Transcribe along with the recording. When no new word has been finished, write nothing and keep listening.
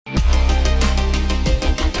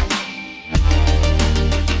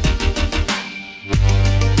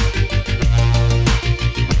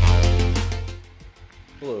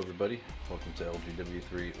welcome to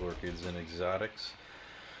LGW3 Orchids and Exotics.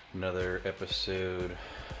 Another episode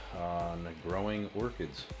on growing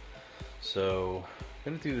orchids. So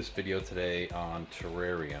I'm going to do this video today on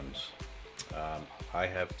terrariums. I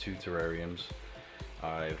have two terrariums.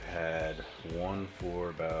 I've had one for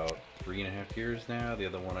about 3.5 years now. The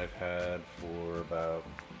other one I've had for about,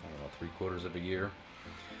 I don't know, 3/4 of a year.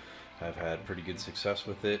 I've had pretty good success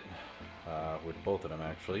with it, with both of them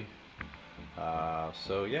actually.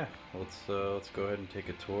 So yeah, let's go ahead and take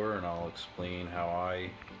a tour, and I'll explain how I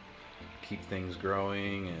keep things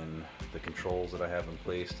growing and the controls that I have in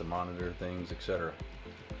place to monitor things, etc.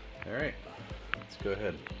 Alright, let's go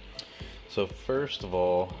ahead. So first of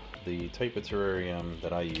all, the type of terrarium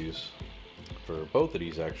that I use for both of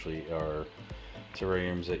these actually are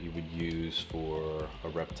terrariums that you would use for a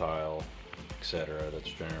reptile, etc. That's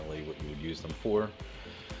generally what you would use them for.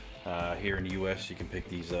 Here in the US you can pick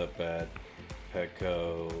these up at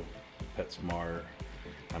Petco, PetSmart.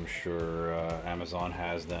 I'm sure Amazon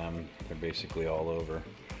has them. They're basically all over,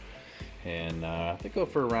 and they go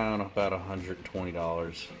for around about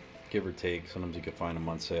 $120, give or take. Sometimes you can find them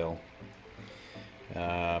on sale.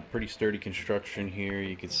 Pretty sturdy construction here.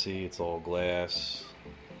 You can see it's all glass,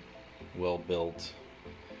 well built.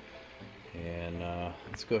 And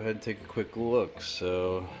let's go ahead and take a quick look.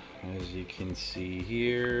 So as you can see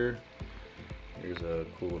here, here's a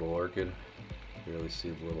cool little orchid. You really see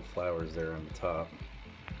the little flowers there on the top,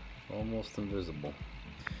 almost invisible.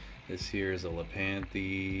 This here is a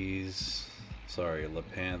Lepanthopsis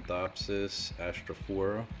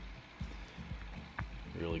astrophora.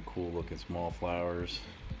 Really cool looking small flowers.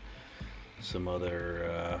 Some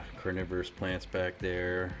other carnivorous plants back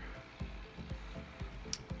there.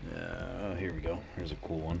 Here we go. Here's a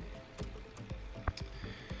cool one.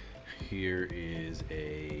 Here is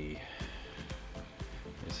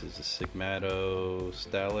this is a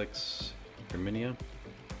Sigmatostalix Herminia.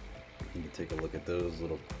 You can take a look at those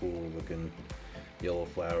little cool looking yellow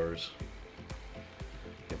flowers.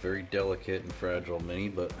 A very delicate and fragile mini,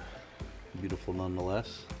 but beautiful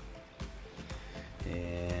nonetheless.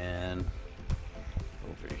 And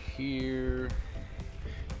over here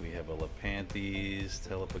we have a Lepanthopsis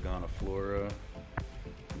telepogoniflora.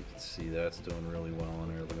 You can see that's doing really well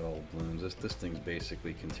in there. Look at all the blooms. This thing's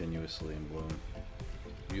basically continuously in bloom.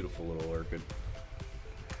 Beautiful little orchid.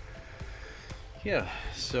 Yeah,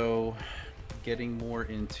 so getting more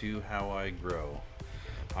into how I grow.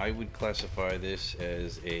 I would classify this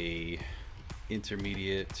as a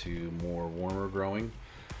intermediate to more warmer growing.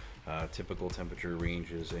 Typical temperature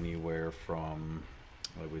ranges anywhere from,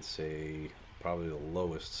 I would say, probably the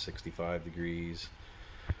lowest 65 degrees.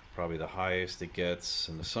 Probably the highest it gets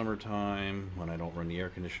in the summertime when I don't run the air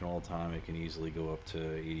conditioner all the time. It can easily go up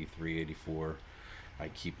to 83, 84. I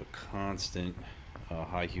keep a constant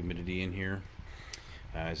high humidity in here.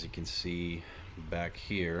 As you can see back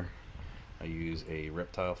here, I use a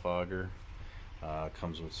Reptile Fogger.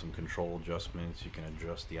 Comes with some control adjustments. You can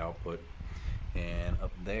adjust the output. And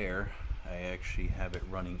up there, I actually have it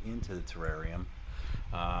running into the terrarium.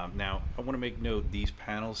 Now, I want to make note, these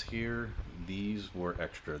panels here, these were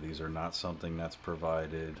extra. These are not something that's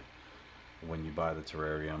provided when you buy the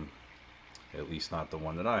terrarium. At least not the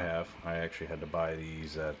one that I have. I actually had to buy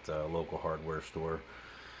these at a local hardware store,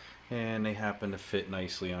 and they happen to fit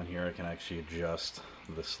nicely on here. I can actually adjust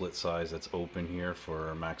the slit size that's open here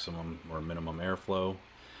for maximum or minimum airflow.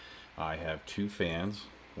 I have two fans,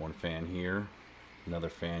 one fan here, another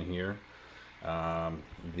fan here.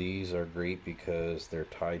 These are great because they're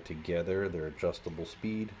tied together, they're adjustable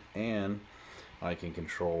speed, and I can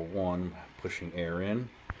control one pushing air in,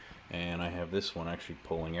 and I have this one actually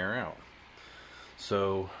pulling air out.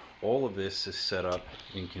 So all of this is set up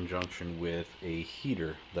in conjunction with a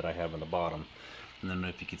heater that I have on the bottom. And then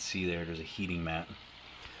if you can see there's a heating mat.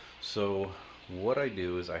 So what I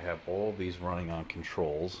do is I have all these running on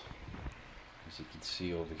controls. As you can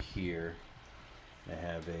see over here, I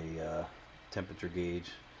have a temperature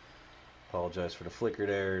gauge. Apologize for the flicker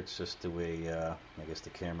there. It's just the way, I guess,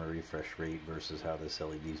 the camera refresh rate versus how this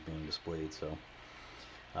LED is being displayed. So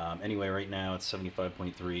anyway, right now it's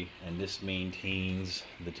 75.3, and this maintains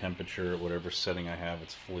the temperature at whatever setting I have.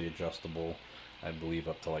 It's fully adjustable, I believe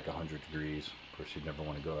up to like 100 degrees. Of course, you'd never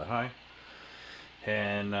want to go that high.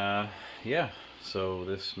 And yeah, so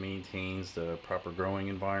this maintains the proper growing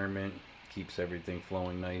environment, keeps everything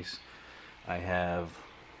flowing nice. I have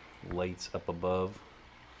lights up above.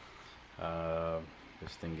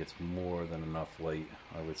 This thing gets more than enough light.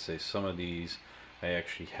 I would say some of these I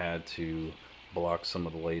actually had to block some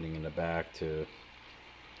of the lighting in the back to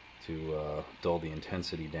dull the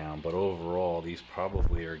intensity down, but overall these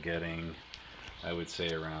probably are getting I would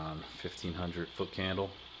say around 1500 foot candle,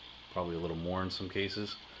 probably a little more in some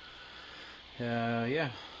cases. Yeah,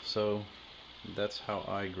 so that's how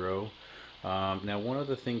I grow. Now, one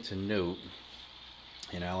other thing to note,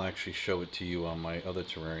 and I'll actually show it to you on my other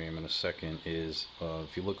terrarium in a second, is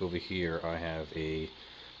if you look over here, I have a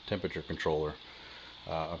temperature controller,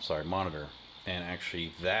 I'm sorry, monitor, and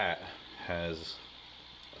actually that has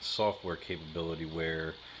a software capability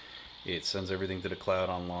where it sends everything to the cloud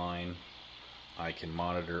online. I can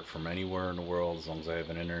monitor it from anywhere in the world as long as I have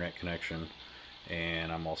an internet connection,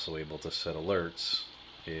 and I'm also able to set alerts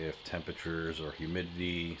if temperatures or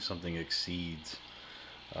humidity, something exceeds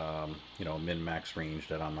a min-max range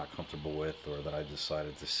that I'm not comfortable with or that I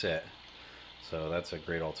decided to set. So that's a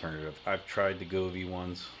great alternative. I've tried the Govee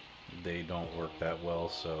ones. They don't work that well,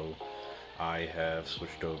 so I have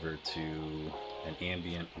switched over to an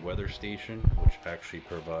ambient weather station, which actually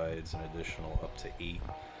provides an additional up to 8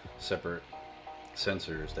 separate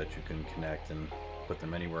sensors that you can connect and put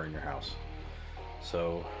them anywhere in your house.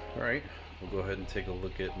 So, alright, we'll go ahead and take a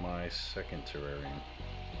look at my second terrarium.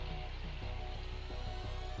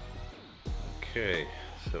 Okay,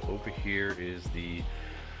 so over here is the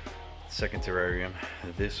second terrarium.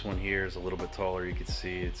 This one here is a little bit taller. You can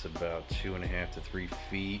see it's about 2.5 to 3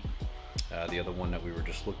 feet. The other one that we were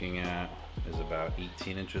just looking at is about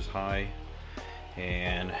 18 inches high.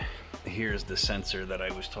 And here's the sensor that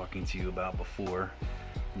I was talking to you about before.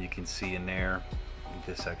 You can see in there,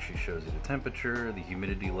 this actually shows you the temperature, the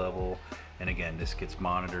humidity level, and again, this gets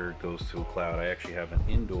monitored, goes to a cloud. I actually have an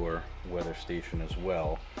indoor weather station as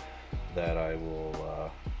well that I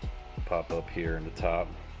will pop up here in the top,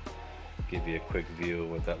 give you a quick view of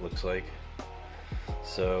what that looks like.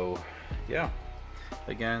 So yeah,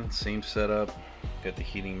 again, same setup, got the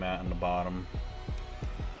heating mat on the bottom.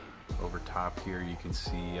 Over top here you can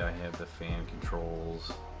see I have the fan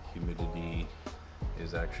controls. Humidity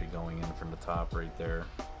is actually going in from the top right there,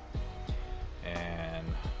 and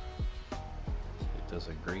it does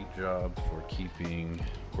a great job for keeping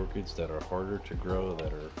orchids that are harder to grow,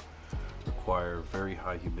 that require very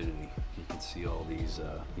high humidity. You can see all these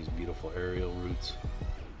beautiful aerial roots.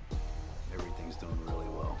 Everything's doing really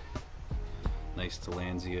well. Nice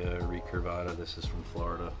Tillandsia recurvata. This is from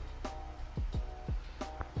Florida.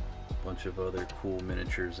 Bunch of other cool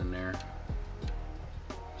miniatures in there.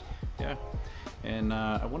 Yeah, and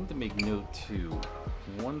I wanted to make note too.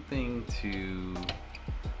 One thing to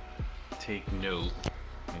take note,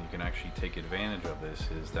 and you can actually take advantage of this,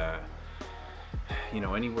 is that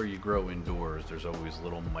anywhere you grow indoors, there's always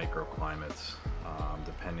little microclimates,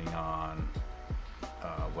 depending on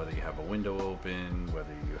whether you have a window open,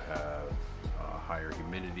 whether you have higher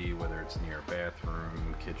humidity, whether it's near a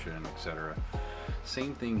bathroom, kitchen, etc.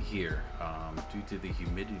 Same thing here. Due to the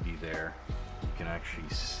humidity there, you can actually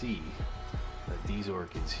see that these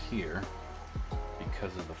orchids here,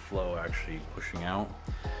 because of the flow actually pushing out,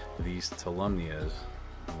 these Tillandsias,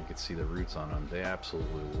 and you can see the roots on them, they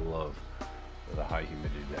absolutely love the high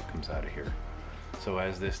humidity that comes out of here. So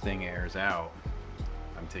as this thing airs out,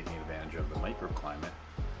 I'm taking advantage of the microclimate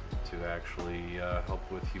to actually help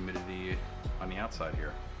with humidity on the outside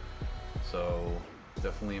here. So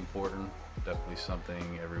definitely important, definitely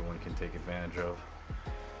something everyone can take advantage of.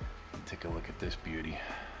 Take a look at this beauty.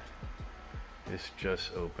 This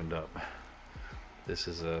just opened up. This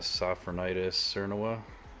is a Sophronitis cernua.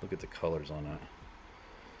 Look at the colors on that.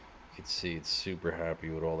 You can see it's super happy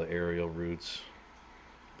with all the aerial roots.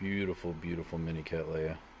 Beautiful, beautiful mini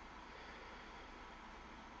Cattleya.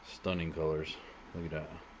 Stunning colors. Look at that.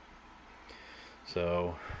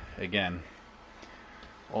 So again,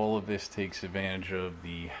 all of this takes advantage of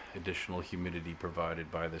the additional humidity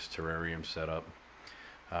provided by this terrarium setup.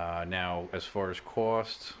 Now, as far as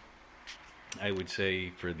cost, I would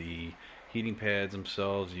say for the heating pads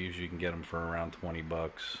themselves, usually you can get them for around 20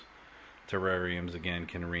 bucks. Terrariums, again,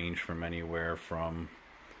 can range from anywhere from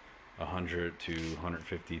 $100 to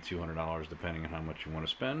 $150, $200, depending on how much you want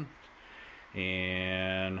to spend.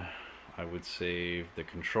 And I would say the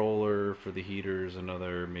controller for the heaters,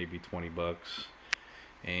 another maybe 20 bucks.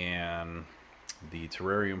 And the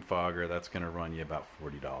Terrarium Fogger, that's going to run you about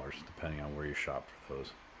 $40, depending on where you shop for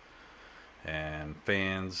those. And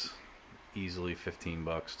fans, easily 15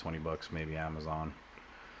 bucks, 20 bucks, maybe Amazon.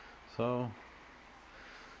 So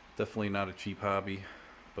definitely not a cheap hobby,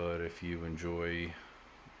 but if you enjoy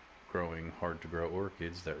growing hard to grow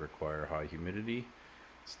orchids that require high humidity,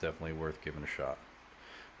 it's definitely worth giving a shot.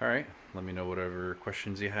 Alright, let me know whatever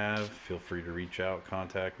questions you have. Feel free to reach out,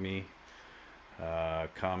 contact me.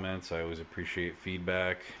 Comments, I always appreciate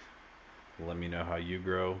feedback. Let me know how you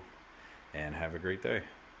grow, and have a great day.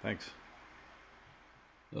 Thanks.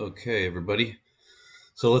 Okay, everybody.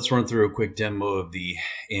 So let's run through a quick demo of the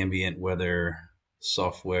ambient weather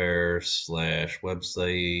software slash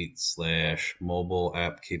website slash mobile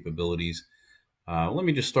app capabilities. Let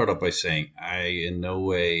me just start off by saying I in no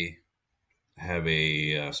way have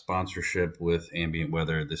a sponsorship with ambient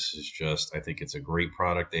weather. This is just, I think it's a great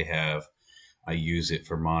product they have. I use it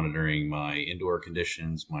for monitoring my indoor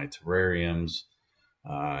conditions, my terrariums.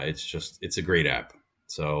 It's a great app.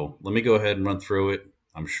 So let me go ahead and run through it.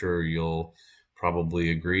 I'm sure you'll probably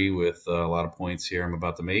agree with a lot of points here I'm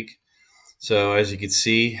about to make. So as you can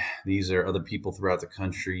see, these are other people throughout the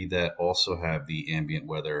country that also have the ambient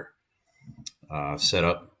weather set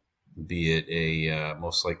up, be it a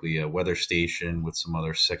most likely a weather station with some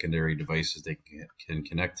other secondary devices they can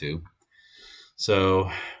connect to. So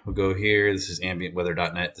we'll go here. This is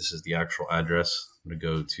ambientweather.net. This is the actual address. I'm going to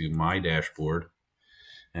go to my dashboard.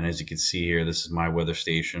 And as you can see here, this is my weather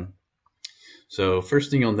station. So first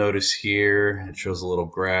thing you'll notice here, it shows a little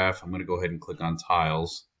graph. I'm going to go ahead and click on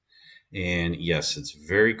tiles. And yes, it's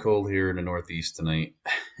very cold here in the Northeast tonight.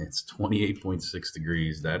 It's 28.6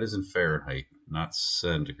 degrees. That is in Fahrenheit, not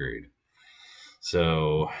centigrade.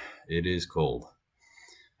 So it is cold.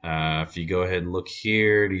 If you go ahead and look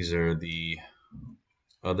here, these are the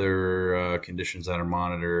other conditions that are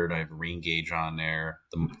monitored. I have a rain gauge on there,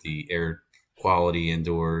 the air quality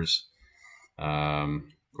indoors.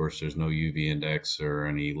 Of course, there's no UV index or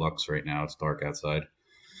any lux right now. It's dark outside.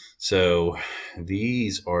 So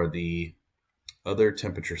these are the other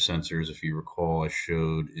temperature sensors. If you recall, I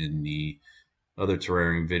showed in the other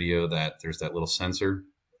terrarium video that there's that little sensor.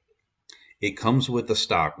 It comes with the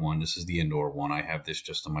stock one. This is the indoor one. I have this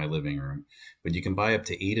just in my living room, but you can buy up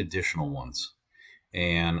to 8 additional ones.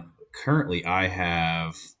 And currently I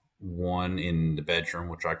have one in the bedroom,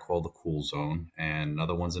 which I call the cool zone, and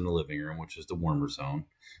another one's in the living room, which is the warmer zone.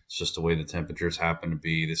 It's just the way the temperatures happen to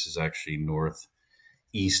be. This is actually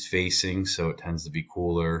northeast facing, so it tends to be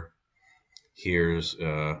cooler. Here's,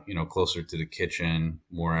 closer to the kitchen,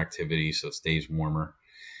 more activity, so it stays warmer.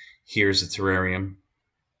 Here's the terrarium.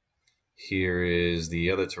 Here is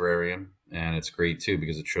the other terrarium, and it's great too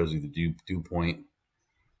because it shows you the dew point.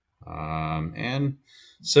 And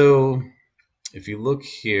so if you look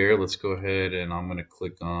here, let's go ahead and I'm going to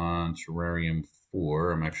click on Terrarium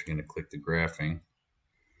 4. I'm actually going to click the graphing.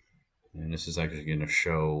 And this is actually going to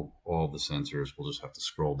show all the sensors. We'll just have to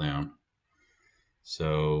scroll down.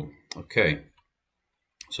 So, okay.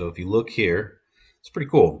 So if you look here, it's pretty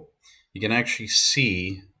cool. You can actually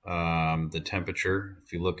see the temperature.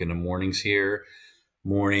 If you look in the mornings here,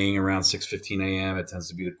 morning around 6:15 a.m. It tends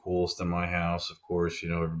to be the coolest in my house. Of course,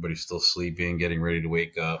 everybody's still sleeping, getting ready to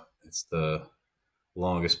wake up. It's the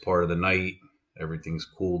longest part of the night. Everything's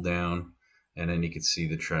cooled down, and then you can see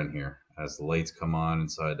the trend here as the lights come on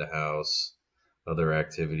inside the house. Other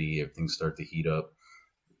activity, if things start to heat up.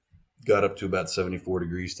 Got up to about 74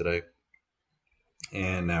 degrees today,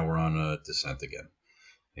 and now we're on a descent again.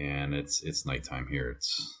 And it's nighttime here.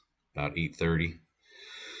 It's about 8:30.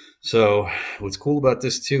 So what's cool about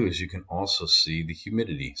this too is you can also see the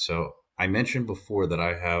humidity. So I mentioned before that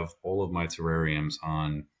I have all of my terrariums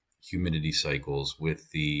on humidity cycles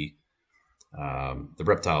with the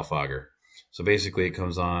Reptile Fogger. So basically, it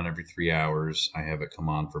comes on every 3 hours. I have it come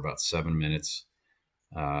on for about 7 minutes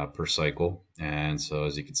per cycle, and so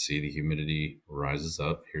as you can see, the humidity rises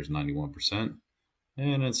up. Here's 91%,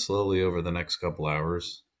 and then slowly over the next couple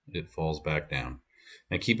hours, it falls back down.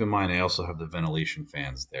 And keep in mind, I also have the ventilation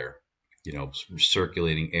fans there,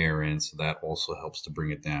 circulating air in, so that also helps to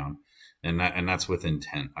bring it down. And that's with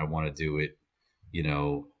intent. I want to do it,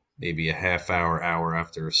 maybe a half hour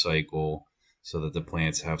after a cycle, so that the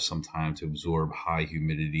plants have some time to absorb high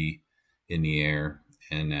humidity in the air,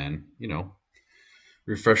 and then,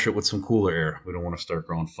 refresh it with some cooler air. We don't want to start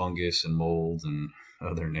growing fungus and mold and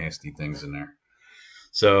other nasty things in there.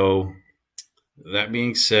 So that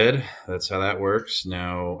being said, that's how that works.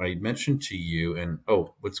 Now, I mentioned to you, and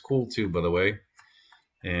oh, what's cool too, by the way,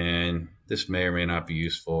 and this may or may not be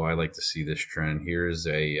useful. I like to see this trend. Here's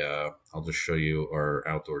I'll just show you our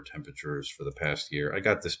outdoor temperatures for the past year. I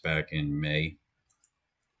got this back in May.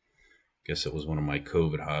 Guess it was one of my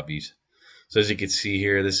COVID hobbies. So as you can see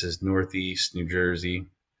here, this is Northeast New Jersey.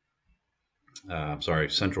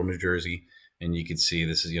 Central New Jersey. And you can see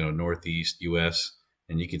this is, Northeast US.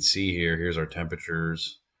 And you can see here's our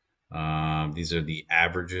temperatures. These are the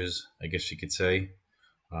averages, I guess you could say.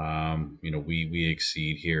 We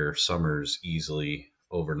exceed here summers easily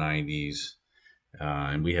over 90s.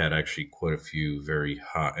 And we had actually quite a few very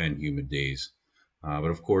hot and humid days.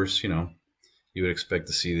 But of course, you would expect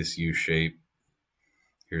to see this U shape.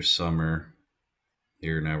 Here's summer.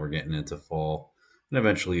 Here now we're getting into fall. And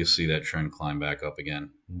eventually you'll see that trend climb back up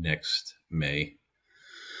again next May.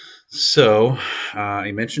 So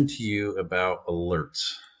I mentioned to you about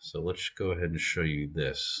alerts. So let's go ahead and show you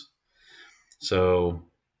this. So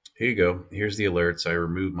here you go. Here's the alerts. I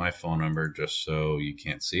removed my phone number just so you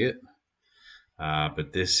can't see it.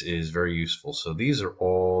 But this is very useful. So these are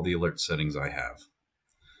all the alert settings I have.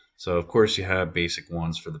 So of course you have basic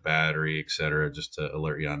ones for the battery, etc., just to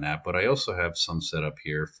alert you on that. But I also have some set up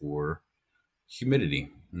here for humidity.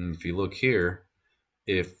 And if you look here,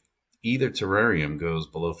 if either terrarium goes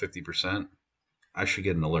below 50%, I should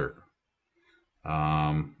get an alert.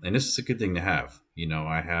 And this is a good thing to have. You know,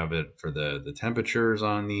 I have it for the temperatures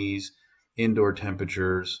on these, indoor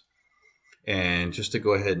temperatures. And just to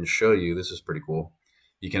go ahead and show you, this is pretty cool.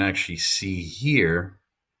 You can actually see here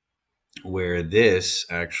where this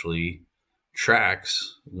actually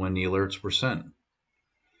tracks when the alerts were sent.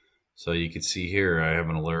 So you can see here, I have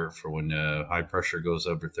an alert for when high pressure goes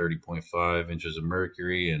up to 30.5 inches of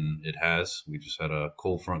mercury, and it has. We just had a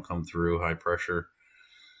cold front come through, high pressure.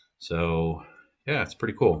 So yeah, it's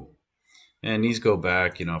pretty cool. And these go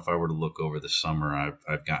back, you know, if I were to look over the summer,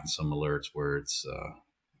 I've gotten some alerts where it's,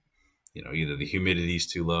 you know, either the humidity is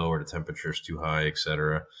too low or the temperature is too high,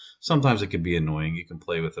 etc. Sometimes it can be annoying. You can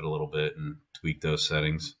play with it a little bit and tweak those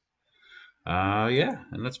settings. Yeah,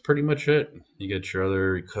 and that's pretty much it. You get your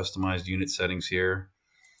other customized unit settings here.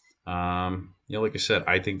 You know, like I said,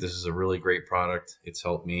 I think this is a really great product. It's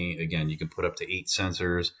helped me. Again, you can put up to 8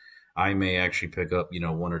 sensors. I may actually pick up, you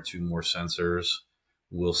know, 1 or 2 more sensors.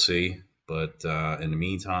 We'll see. But in the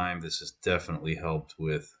meantime, this has definitely helped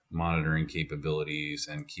with monitoring capabilities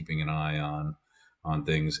and keeping an eye on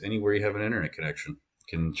things anywhere you have an internet connection.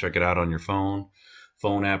 You can check it out on your phone.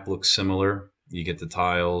 Phone app looks similar. You get the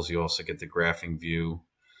tiles. You also get the graphing view.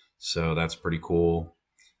 So that's pretty cool.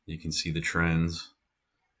 You can see the trends.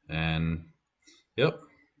 And yep,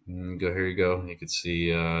 go here you go. You can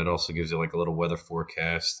see it also gives you like a little weather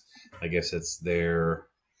forecast. I guess it's their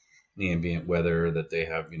ambient weather that they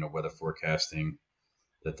have, you know, weather forecasting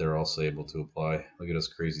that they're also able to apply. Look at those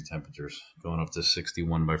crazy temperatures going up to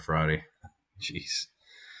 61 by Friday. Jeez.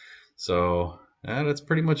 So that's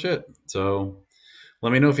pretty much it. So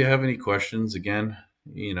let me know if you have any questions. Again,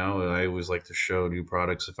 you know, I always like to show new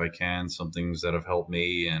products if I can, some things that have helped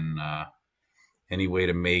me, and any way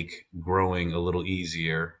to make growing a little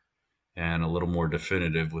easier and a little more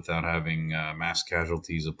definitive without having mass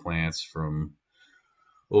casualties of plants from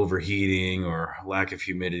overheating or lack of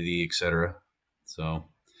humidity, etc. So,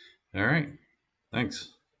 all right.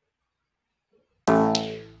 Thanks.